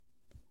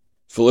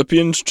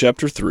Philippians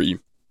chapter 3,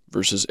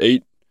 verses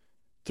 8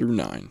 through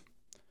 9.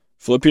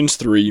 Philippians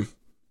 3,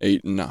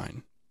 8 and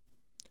 9.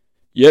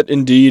 Yet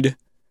indeed,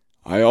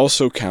 I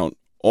also count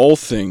all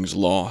things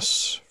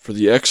loss for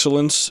the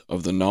excellence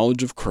of the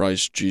knowledge of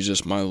Christ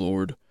Jesus my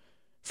Lord,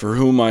 for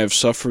whom I have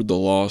suffered the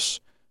loss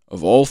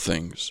of all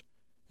things,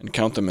 and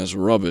count them as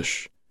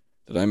rubbish,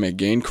 that I may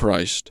gain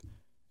Christ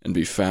and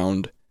be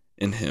found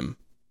in him.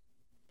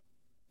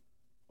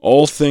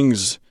 All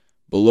things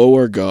below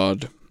our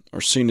God are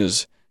seen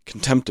as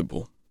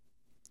contemptible.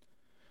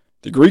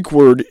 The Greek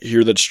word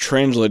here that's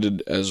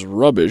translated as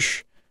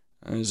rubbish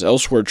is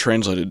elsewhere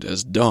translated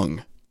as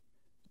dung.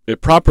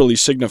 It properly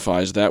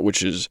signifies that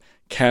which is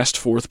cast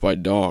forth by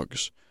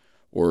dogs,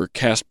 or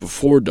cast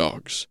before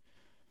dogs.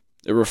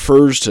 It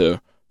refers to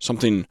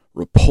something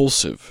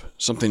repulsive,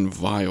 something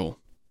vile.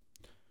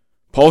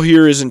 Paul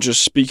here isn't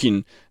just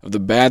speaking of the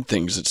bad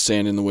things that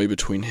stand in the way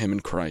between him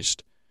and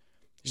Christ.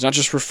 He's not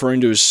just referring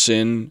to his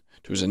sin,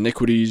 to his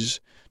iniquities,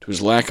 to his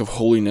lack of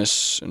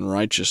holiness and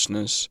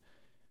righteousness.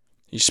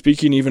 He's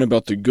speaking even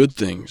about the good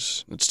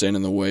things that stand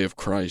in the way of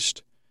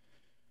Christ.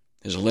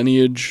 His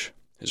lineage,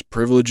 his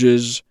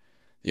privileges,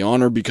 the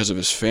honor because of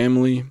his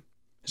family,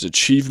 his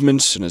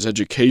achievements and his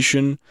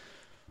education,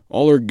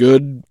 all are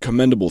good,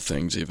 commendable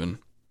things even.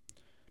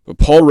 But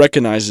Paul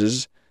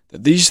recognizes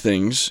that these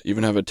things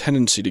even have a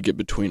tendency to get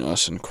between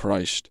us and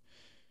Christ.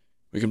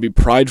 We can be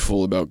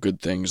prideful about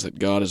good things that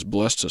God has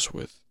blessed us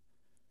with.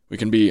 We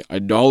can be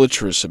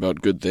idolatrous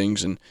about good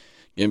things and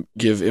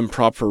give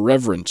improper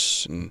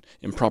reverence and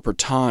improper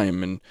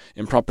time and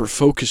improper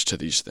focus to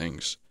these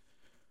things.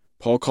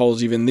 Paul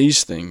calls even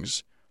these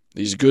things,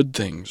 these good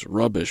things,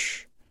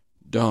 rubbish,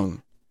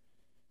 dung.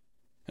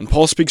 And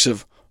Paul speaks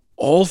of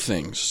all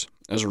things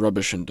as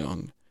rubbish and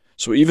dung.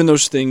 So even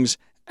those things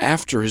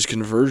after his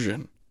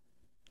conversion,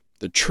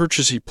 the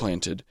churches he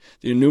planted,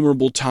 the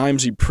innumerable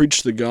times he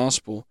preached the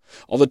gospel,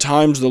 all the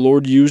times the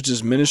Lord used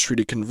his ministry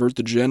to convert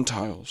the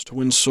Gentiles, to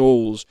win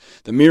souls,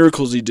 the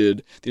miracles he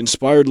did, the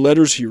inspired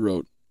letters he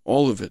wrote,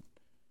 all of it.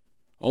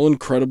 All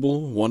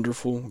incredible,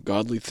 wonderful,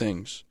 godly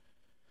things.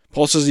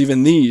 Paul says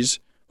even these,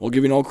 while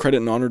giving all credit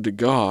and honor to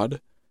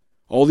God,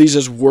 all these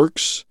as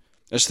works,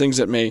 as things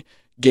that may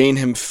gain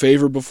him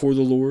favor before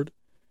the Lord,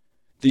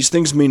 these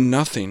things mean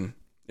nothing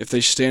if they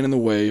stand in the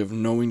way of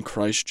knowing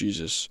Christ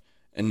Jesus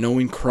and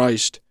knowing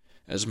Christ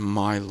as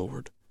my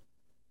Lord.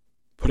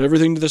 Put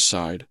everything to the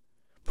side,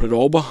 put it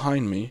all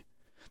behind me,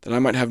 that I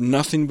might have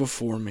nothing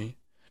before me,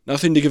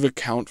 nothing to give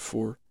account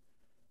for,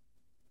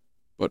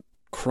 but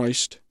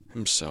Christ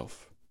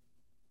himself.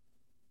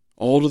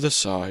 All to the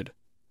side,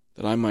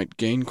 that I might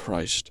gain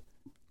Christ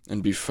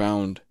and be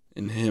found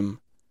in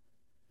him.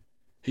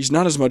 He's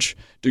not as much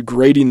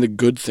degrading the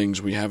good things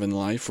we have in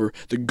life or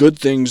the good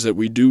things that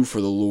we do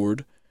for the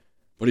Lord,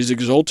 but he's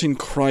exalting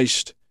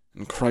Christ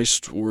and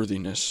Christ's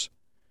worthiness,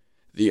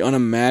 the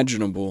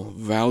unimaginable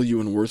value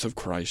and worth of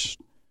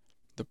Christ,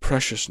 the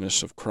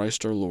preciousness of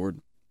Christ our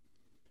Lord.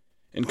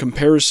 In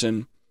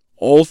comparison,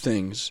 all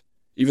things,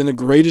 even the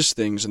greatest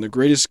things and the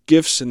greatest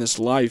gifts in this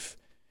life,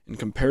 in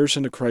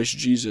comparison to Christ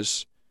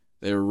Jesus,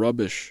 they are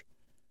rubbish,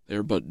 they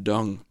are but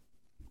dung.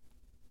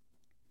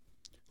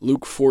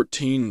 Luke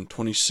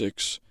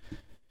 14:26.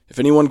 If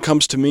anyone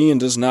comes to me and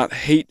does not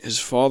hate his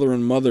father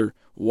and mother,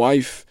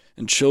 wife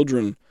and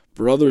children,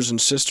 brothers and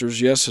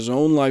sisters, yes, his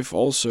own life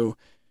also,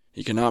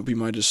 he cannot be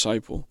my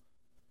disciple.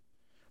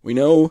 We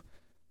know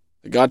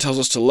that God tells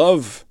us to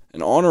love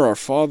and honor our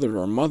father,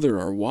 our mother,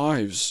 our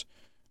wives,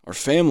 our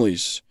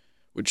families,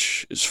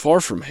 which is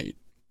far from hate.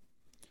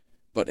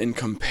 But in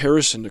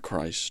comparison to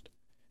Christ,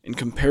 in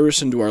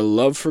comparison to our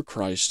love for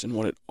Christ and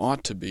what it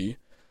ought to be,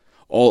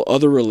 all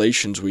other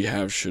relations we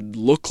have should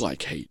look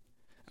like hate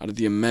out of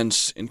the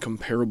immense,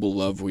 incomparable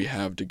love we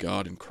have to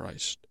God in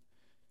Christ.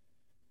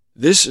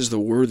 This is the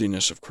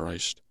worthiness of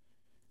Christ.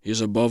 He is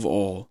above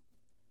all.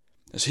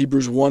 As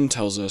Hebrews 1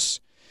 tells us,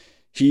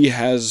 he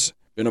has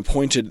been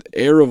appointed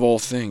heir of all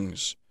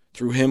things.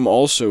 Through him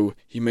also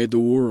he made the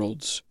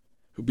worlds,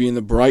 who being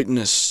the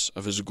brightness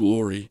of his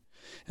glory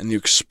and the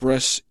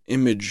express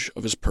image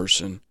of his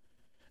person,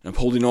 and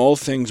upholding all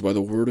things by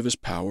the word of his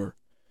power,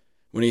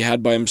 when he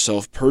had by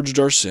himself purged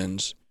our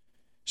sins,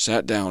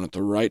 sat down at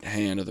the right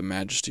hand of the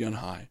Majesty on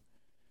high,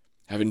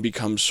 having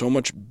become so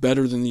much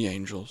better than the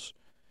angels,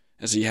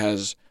 as he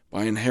has,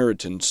 by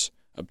inheritance,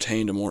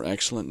 obtained a more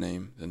excellent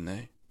name than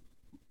they.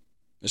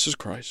 This is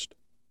Christ.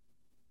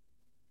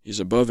 He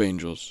is above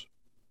angels.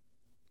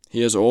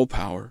 He has all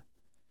power,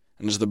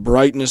 and is the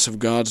brightness of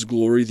God's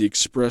glory, the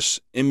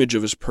express image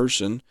of his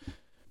person,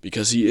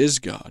 because he is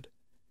God.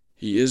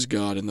 He is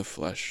God in the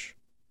flesh,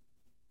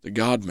 the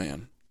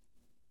God-man,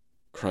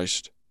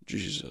 Christ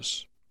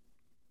Jesus.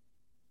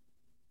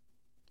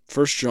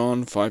 1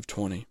 John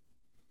 5:20.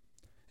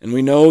 And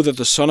we know that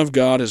the Son of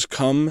God has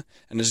come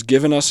and has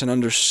given us an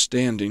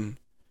understanding,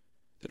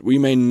 that we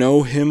may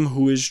know him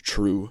who is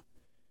true,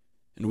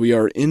 and we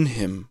are in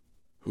him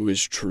who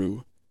is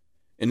true,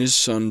 in his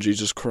Son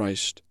Jesus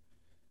Christ.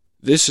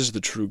 This is the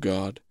true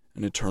God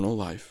and eternal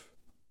life.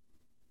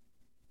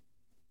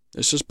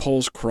 This is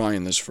Paul's cry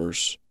in this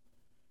verse.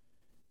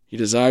 He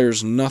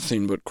desires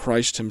nothing but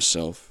Christ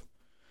himself.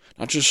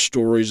 Not just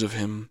stories of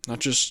him, not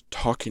just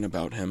talking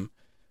about him,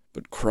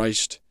 but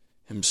Christ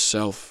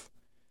himself.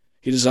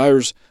 He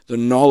desires the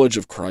knowledge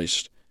of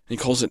Christ, and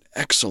he calls it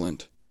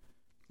excellent.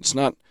 It's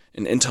not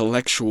an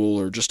intellectual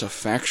or just a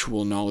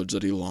factual knowledge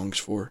that he longs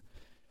for.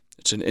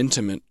 It's an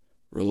intimate,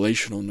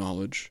 relational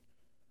knowledge.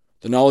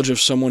 The knowledge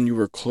of someone you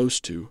are close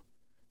to,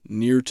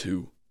 near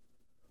to,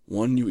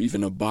 one you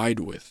even abide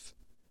with.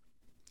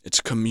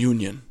 It's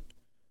communion,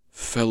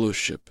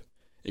 fellowship,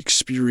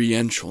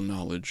 experiential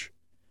knowledge.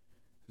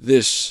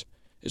 This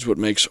is what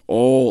makes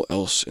all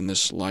else in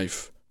this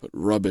life but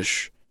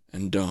rubbish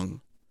and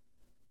dung.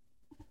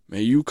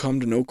 May you come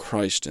to know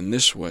Christ in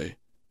this way,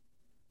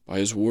 by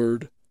his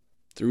word,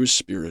 through his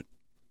Spirit,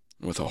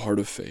 and with a heart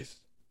of faith.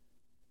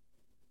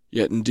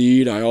 Yet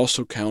indeed I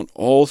also count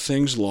all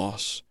things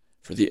loss,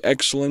 for the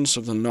excellence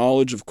of the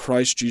knowledge of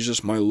Christ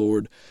Jesus my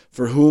Lord,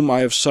 for whom I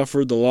have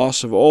suffered the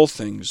loss of all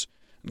things,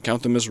 and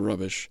count them as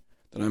rubbish,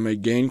 that I may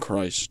gain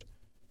Christ,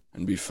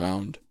 and be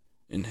found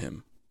in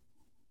him.